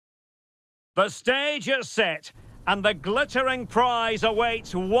The stage is set, and the glittering prize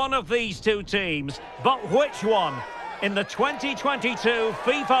awaits one of these two teams. But which one? In the 2022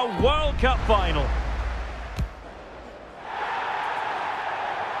 FIFA World Cup final.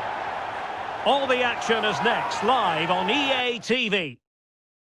 All the action is next, live on EA TV.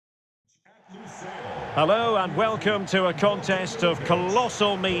 Hello and welcome to a contest of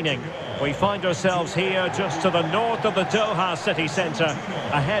colossal meaning. We find ourselves here just to the north of the Doha city centre,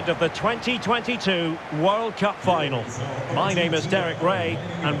 ahead of the 2022 World Cup final. My name is Derek Ray,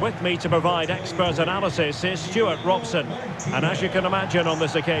 and with me to provide expert analysis is Stuart Robson. And as you can imagine on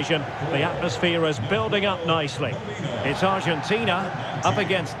this occasion, the atmosphere is building up nicely. It's Argentina up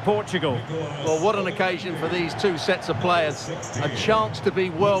against Portugal. Well, what an occasion for these two sets of players. A chance to be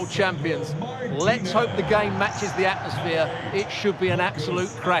world champions. Let's hope the game matches the atmosphere. It should be an absolute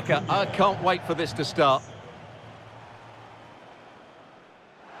cracker. I can't wait for this to start.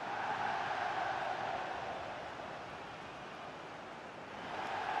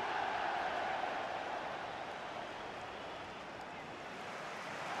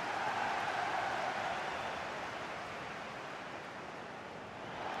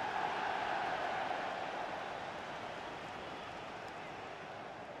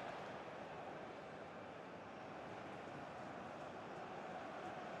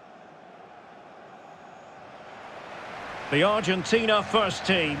 The Argentina first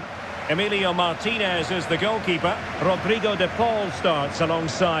team. Emilio Martinez is the goalkeeper. Rodrigo de Paul starts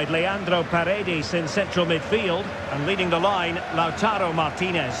alongside Leandro Paredes in central midfield. And leading the line, Lautaro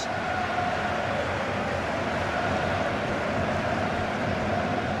Martinez.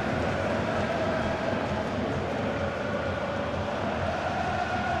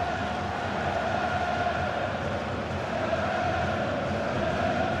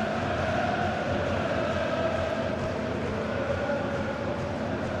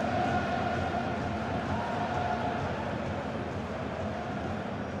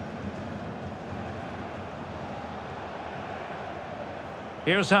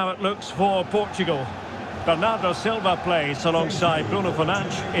 Here's how it looks for Portugal. Bernardo Silva plays alongside Bruno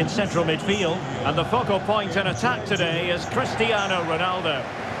Fernandes in central midfield. And the focal point in attack today is Cristiano Ronaldo.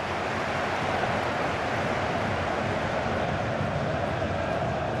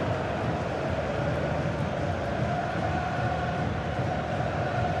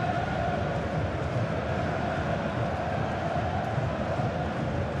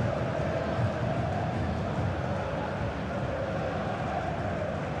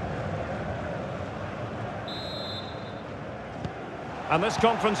 And this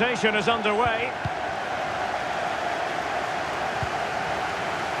confrontation is underway.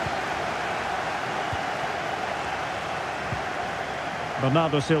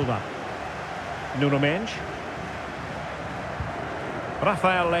 Bernardo Silva. Nuno Mendes.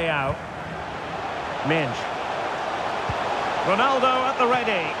 Rafael Leao. Mendes. Ronaldo at the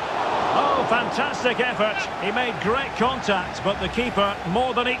ready. Oh, fantastic effort. He made great contact, but the keeper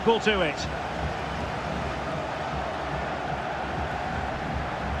more than equal to it.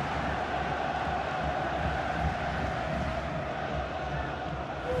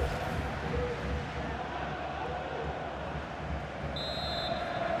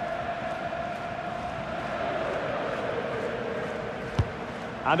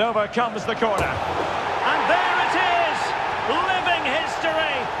 And over comes the corner. And there it is! Living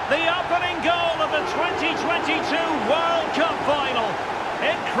history! The opening goal of the 2022 World Cup final.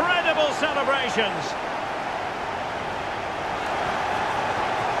 Incredible celebrations.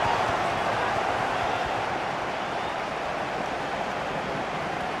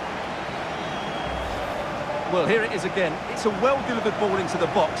 Well, here it is again. It's a well-delivered ball into the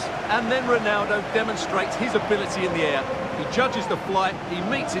box. And then Ronaldo demonstrates his ability in the air. He judges the flight, he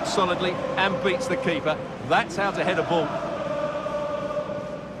meets it solidly and beats the keeper. That's how to head a ball.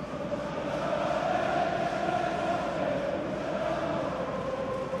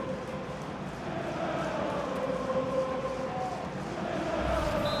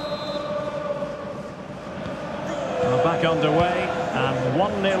 We're back underway, and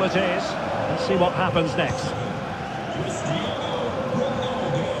 1-0 it is. Let's see what happens next.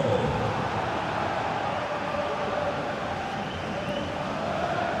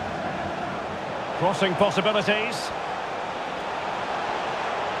 Crossing possibilities.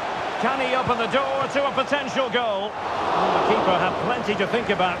 Can he open the door to a potential goal? Well, the keeper had plenty to think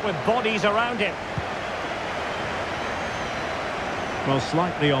about with bodies around him. Well,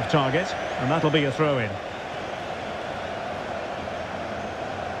 slightly off target, and that'll be a throw-in.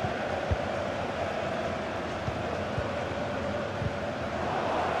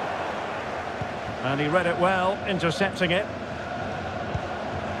 And he read it well, intercepting it.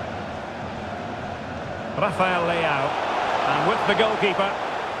 Rafael Leao. And with the goalkeeper.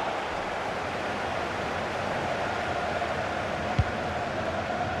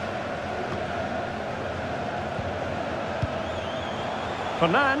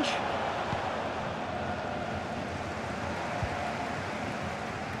 Fernandes.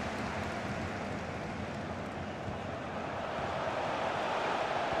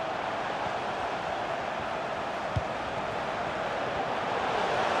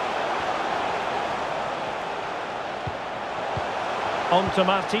 On to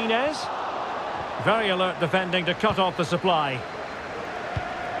Martinez. Very alert defending to cut off the supply.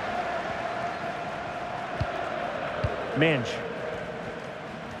 Mensch.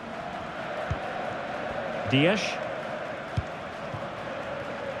 Dias.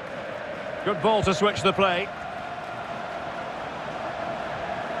 Good ball to switch the play.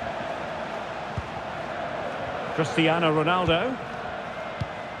 Cristiano Ronaldo.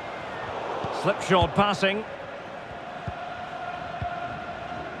 Slipshod passing.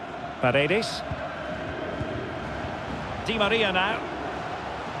 Paredes. Di Maria now.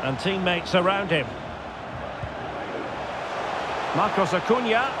 And teammates around him. Marcos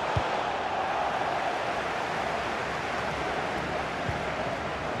Acuna.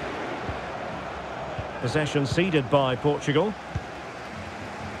 Possession ceded by Portugal.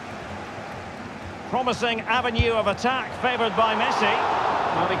 Promising avenue of attack favoured by Messi.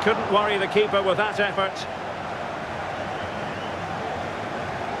 Well, he couldn't worry the keeper with that effort.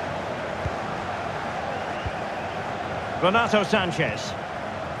 Renato Sanchez.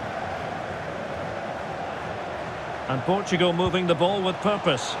 And Portugal moving the ball with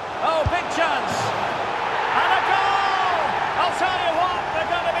purpose. Oh, big chance! And a goal! I'll tell you what,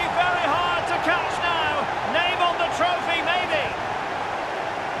 they're going to be very hard to catch now. Name on the trophy, maybe.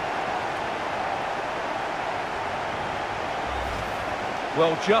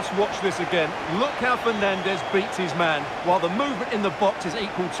 Well, just watch this again. Look how Fernandes beats his man, while the movement in the box is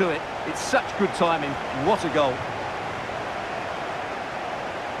equal to it. It's such good timing. What a goal. Goal!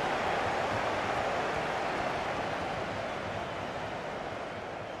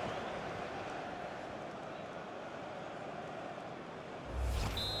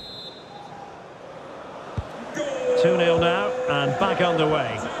 2-0 now, and back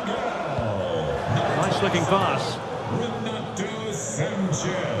underway. Nice looking pass.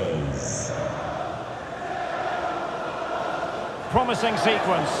 Sanchez. Promising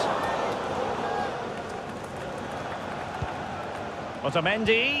sequence.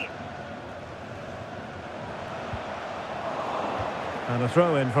 Otamendi. And a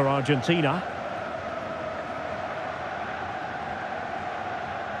throw-in for Argentina.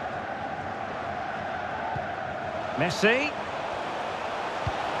 Messi.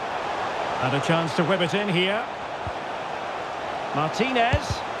 And a chance to whip it in here. Martinez,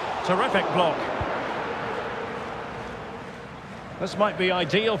 terrific block. This might be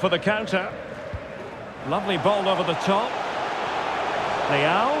ideal for the counter. Lovely ball over the top.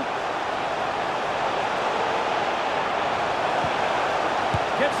 Leao.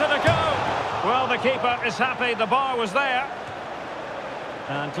 Gives it a go. Well, the keeper is happy, the bar was there.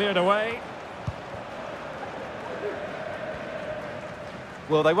 And cleared away.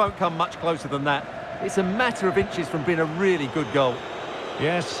 Well, they won't come much closer than that. It's a matter of inches from being a really good goal.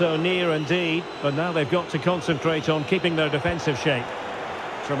 Yes, so near indeed, but now they've got to concentrate on keeping their defensive shape.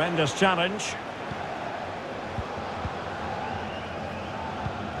 Tremendous challenge.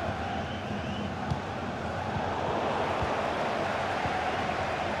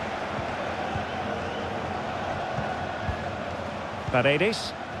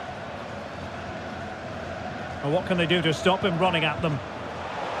 Paredes. And what can they do to stop him running at them?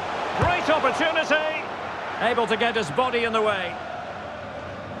 Great opportunity! Able to get his body in the way.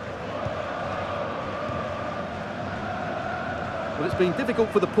 Well, it's been difficult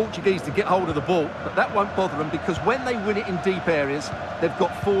for the Portuguese to get hold of the ball, but that won't bother them because when they win it in deep areas, they've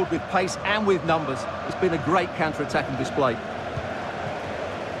got forward with pace and with numbers. It's been a great counter-attacking display.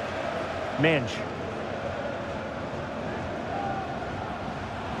 Mensch.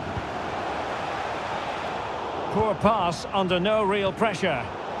 Poor pass under no real pressure.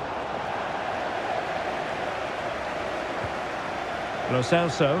 Lo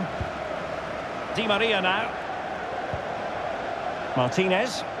Celso. Di Maria now.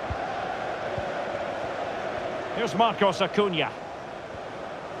 Martinez. Here's Marcos Acuna.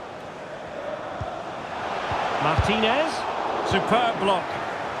 Martinez. Superb block.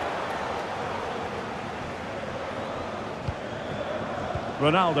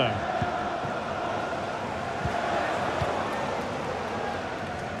 Ronaldo.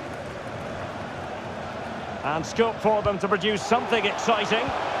 And scope for them to produce something exciting.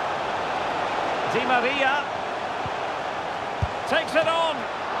 Di Maria takes it on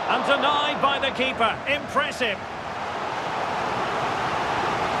and denied by the keeper. Impressive.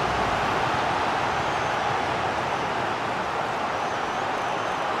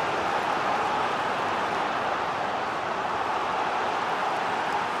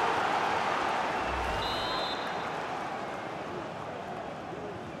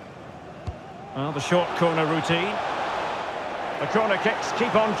 Well, the short corner routine. The corner kicks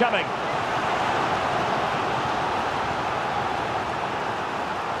keep on coming.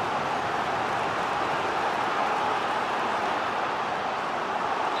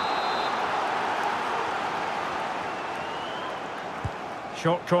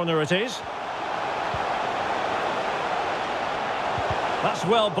 Short corner it is. That's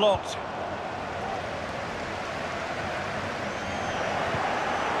well blocked.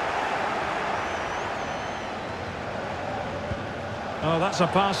 Oh, that's a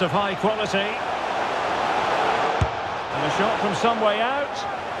pass of high quality. And a shot from some way out.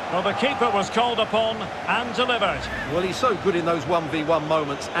 Well, the keeper was called upon and delivered. Well, he's so good in those 1v1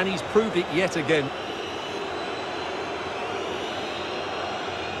 moments, and he's proved it yet again.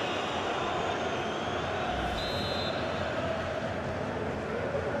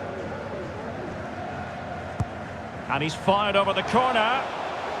 And he's fired over the corner.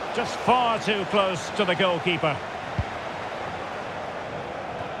 Just far too close to the goalkeeper.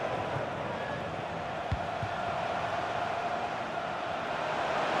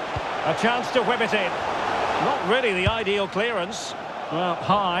 A chance to whip it in. Not really the ideal clearance. Well,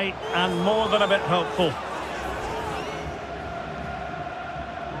 high and more than a bit hopeful.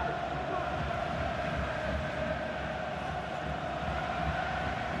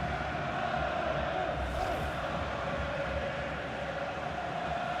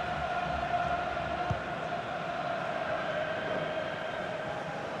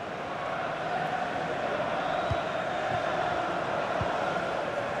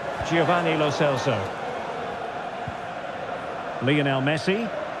 Giovanni Lo Celso. Lionel Messi.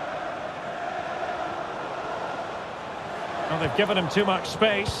 Well, they've given him too much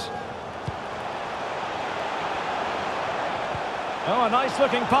space. Oh, a nice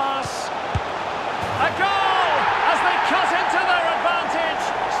looking pass. A goal as they cut into their advantage.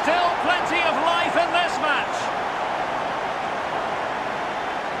 Still plenty of life in this match.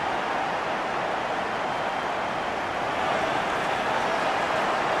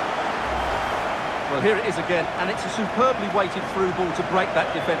 Well, here it is again, and it's a superbly weighted through ball to break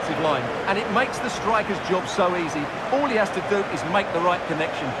that defensive line. And it makes the striker's job so easy. All he has to do is make the right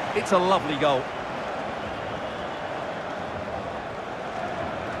connection. It's a lovely goal.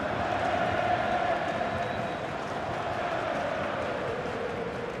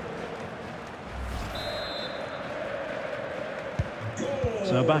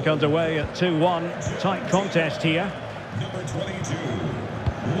 So back underway at 2-1. Tight contest here. Number 22,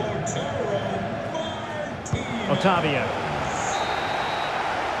 Otavio.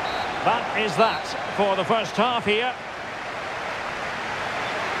 That is that for the first half here.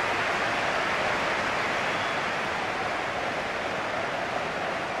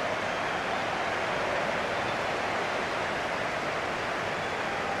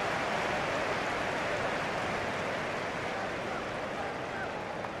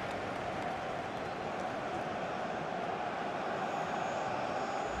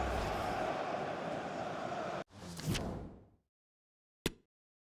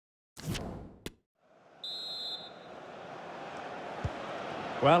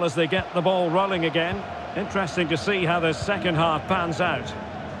 Well, as they get the ball rolling again, interesting to see how the second half pans out.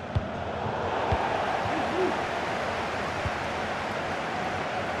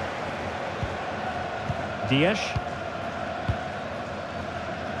 Dias.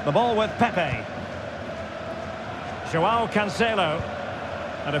 The ball with Pepe. Joao Cancelo.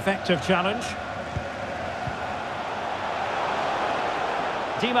 An effective challenge.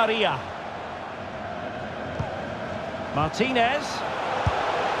 Di Maria. Martinez.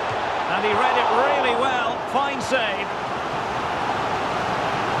 And he read it really well. Fine save.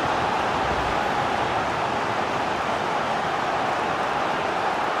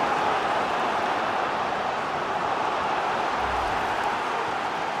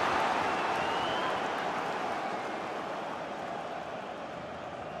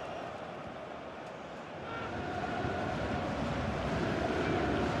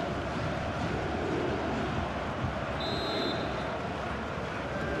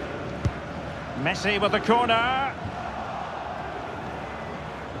 Messi with the corner.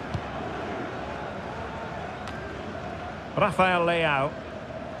 Rafael Leao.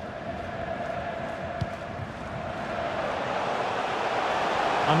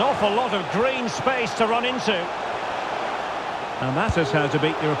 An awful lot of green space to run into. And that is how to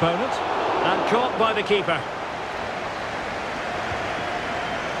beat your opponent. And caught by the keeper.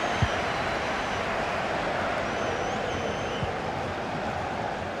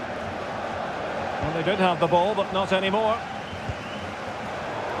 Well, they did have the ball, but not anymore.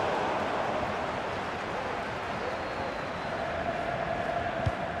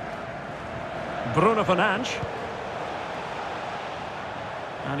 Bruno Fernandes.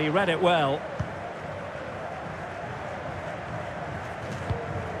 And he read it well.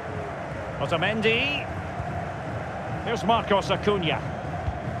 Otamendi. Here's Marcos Acuna.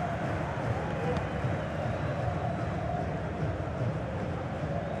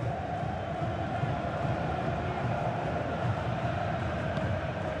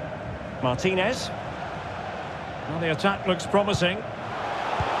 Martinez. Well, the attack looks promising.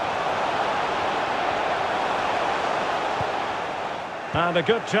 And a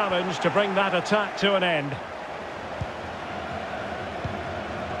good challenge to bring that attack to an end.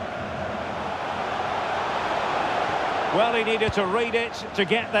 Well, he needed to read it to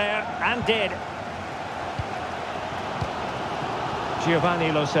get there, and did.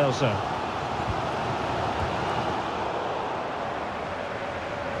 Giovanni Lo Celso.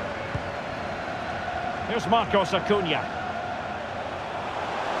 Here's Marcos Acuna.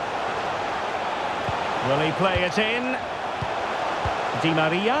 Will he play it in? Di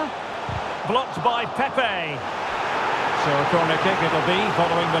Maria. Blocked by Pepe. So a corner kick it'll be,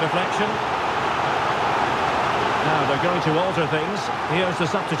 following the deflection. Now they're going to alter things. Here's the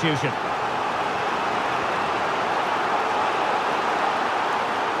substitution.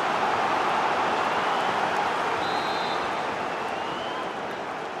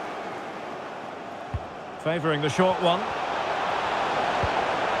 Favouring the short one.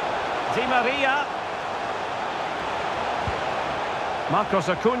 Di Maria. Marcos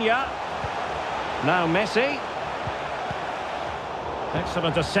Acuna. Now Messi.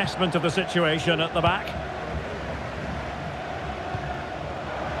 Excellent assessment of the situation at the back.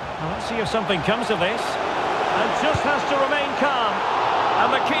 Well, let's see if something comes of this. And just has to remain calm.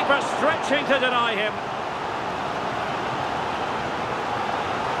 And the keeper stretching to deny him.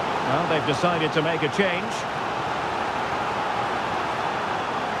 Well, they've decided to make a change.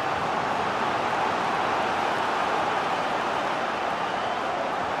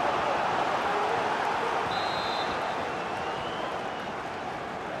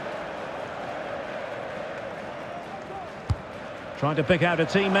 Trying to pick out a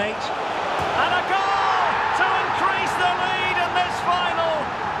teammate. And a goal to increase the lead in this final.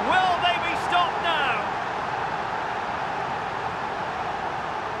 Will they be stopped now?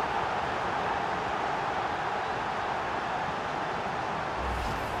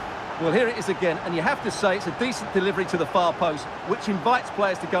 Well, here it is again, and you have to say it's a decent delivery to the far post, which invites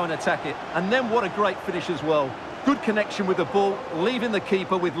players to go and attack it. And then what a great finish as well. Good connection with the ball, leaving the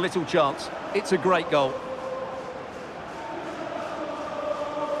keeper with little chance. It's a great goal.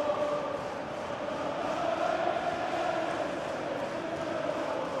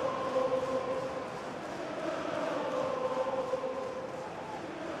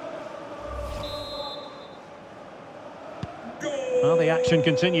 Well, the action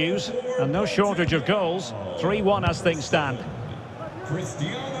continues, and no shortage of goals. 3-1 as things stand.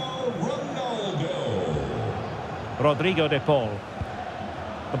 Cristiano Ronaldo. Rodrigo de Paul.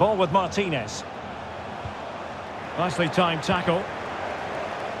 The ball with Martinez. Nicely timed tackle.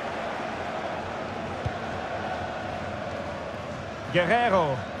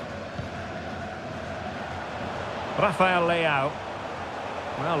 Guerrero. Rafael Leao.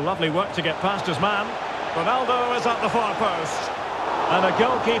 Well, lovely work to get past his man. Ronaldo is at the far post. And a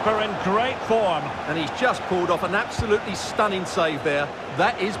goalkeeper in great form. And he's just pulled off an absolutely stunning save there.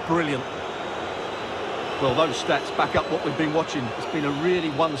 That is brilliant. Well, those stats back up what we've been watching. It's been a really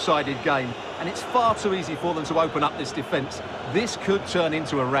one-sided game. And it's far too easy for them to open up this defence. This could turn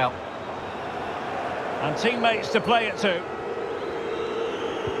into a rout. And teammates to play it to.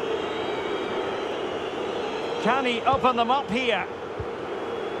 Can he open them up here?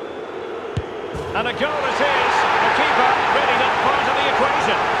 And a goal it is. The keeper really not part of the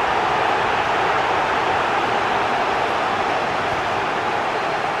equation.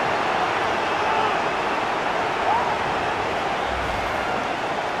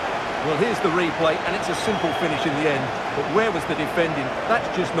 Well, here's the replay, and it's a simple finish in the end. But where was the defending?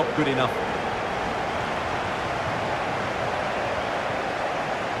 That's just not good enough.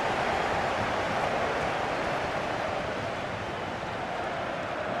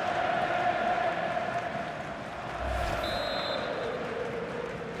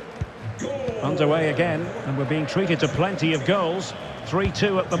 Underway again, and we're being treated to plenty of goals.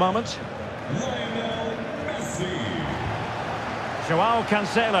 3-2 at the moment. Lionel Messi. Joao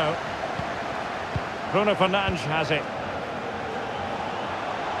Cancelo. Bruno Fernandes has it.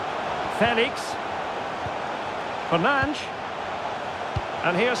 Felix. Fernandes.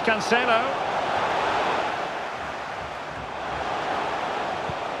 And here's Cancelo.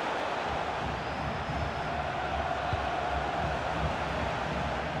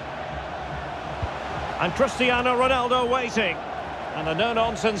 And Cristiano Ronaldo waiting. And a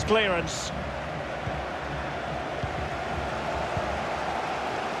no-nonsense clearance.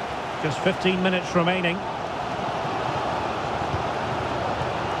 Just 15 minutes remaining.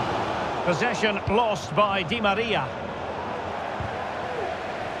 Possession lost by Di Maria.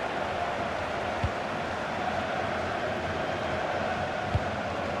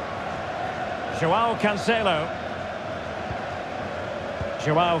 Joao Cancelo.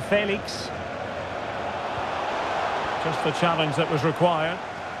 Joao Felix. Just the challenge that was required.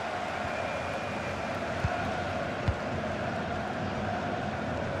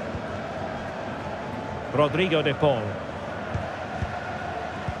 Rodrigo de Paul.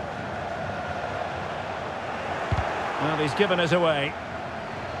 Well, he's given us away.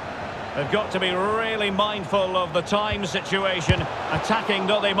 They've got to be really mindful of the time situation, attacking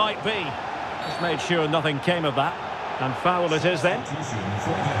though they might be. Just made sure nothing came of that. And foul it is then.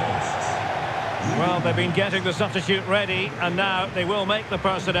 Well, they've been getting the substitute ready, and now they will make the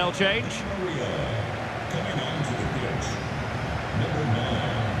personnel change. Coming onto the pitch, number 9,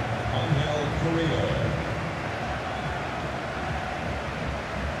 Angel Correa.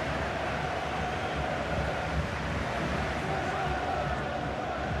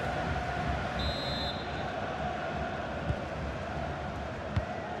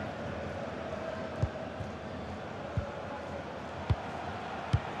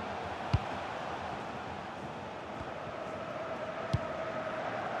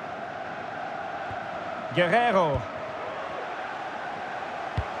 Guerrero.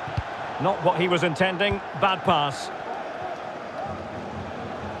 Not what he was intending. Bad pass.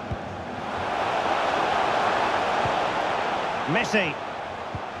 Messi.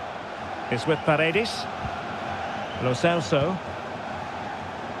 It's with Paredes. Lo Celso.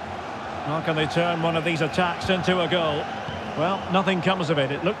 How can they turn one of these attacks into a goal? Well, nothing comes of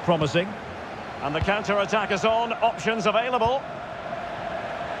it. It looked promising. And the counter-attack is on. Options available.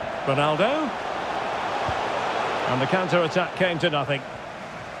 Ronaldo. And the counter-attack came to nothing.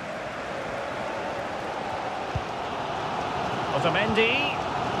 Otamendi.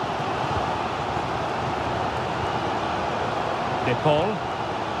 De Paul.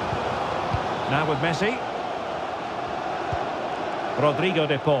 Now with Messi. Rodrigo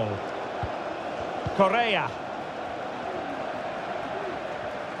de Paul. Correa.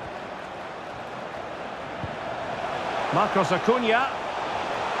 Marcos Acuna.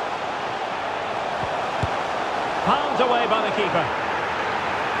 Pounded away by the keeper.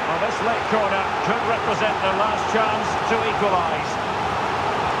 Well, this late corner could represent their last chance to equalise.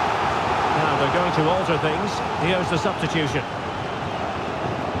 Now they're going to alter things. Here's the substitution.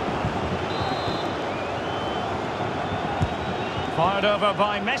 Fired over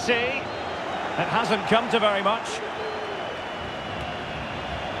by Messi. It hasn't come to very much.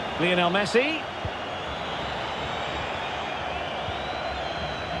 Lionel Messi.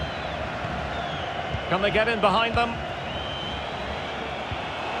 Can they get in behind them?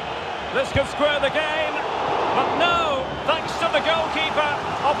 This could square the game. But no, thanks to the goalkeeper.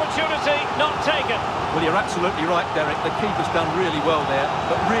 Opportunity not taken. Well, you're absolutely right, Derek. The keeper's done really well there.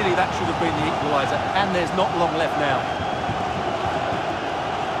 But really, that should have been the equaliser. And there's not long left now.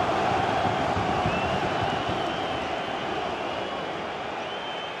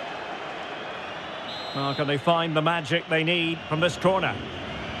 Well, can they find the magic they need from this corner?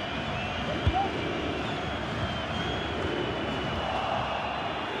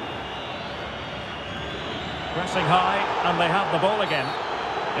 Pressing high, and they have the ball again.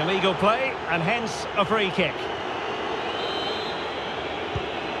 Illegal play, and hence a free kick.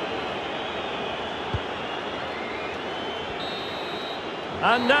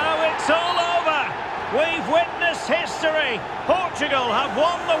 And now it's all over. We've witnessed history. Portugal have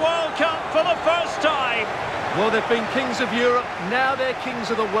won the World Cup for the first time. Well, they've been kings of Europe, now they're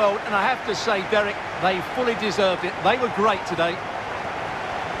kings of the world. And I have to say, Derek, they fully deserved it. They were great today.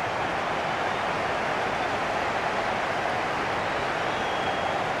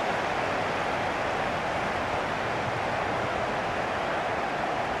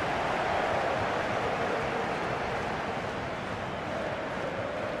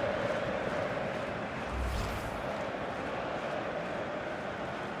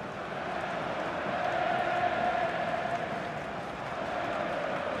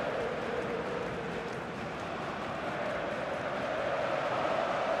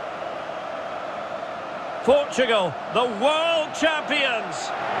 Portugal, the world champions.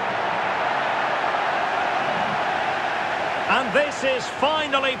 And this is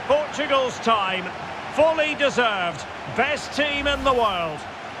finally Portugal's time. Fully deserved. Best team in the world.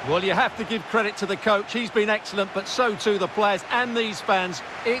 Well, you have to give credit to the coach. He's been excellent, but so too the players and these fans.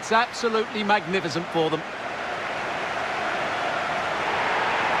 It's absolutely magnificent for them.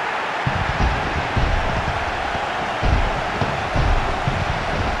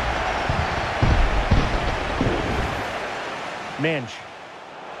 Mensch.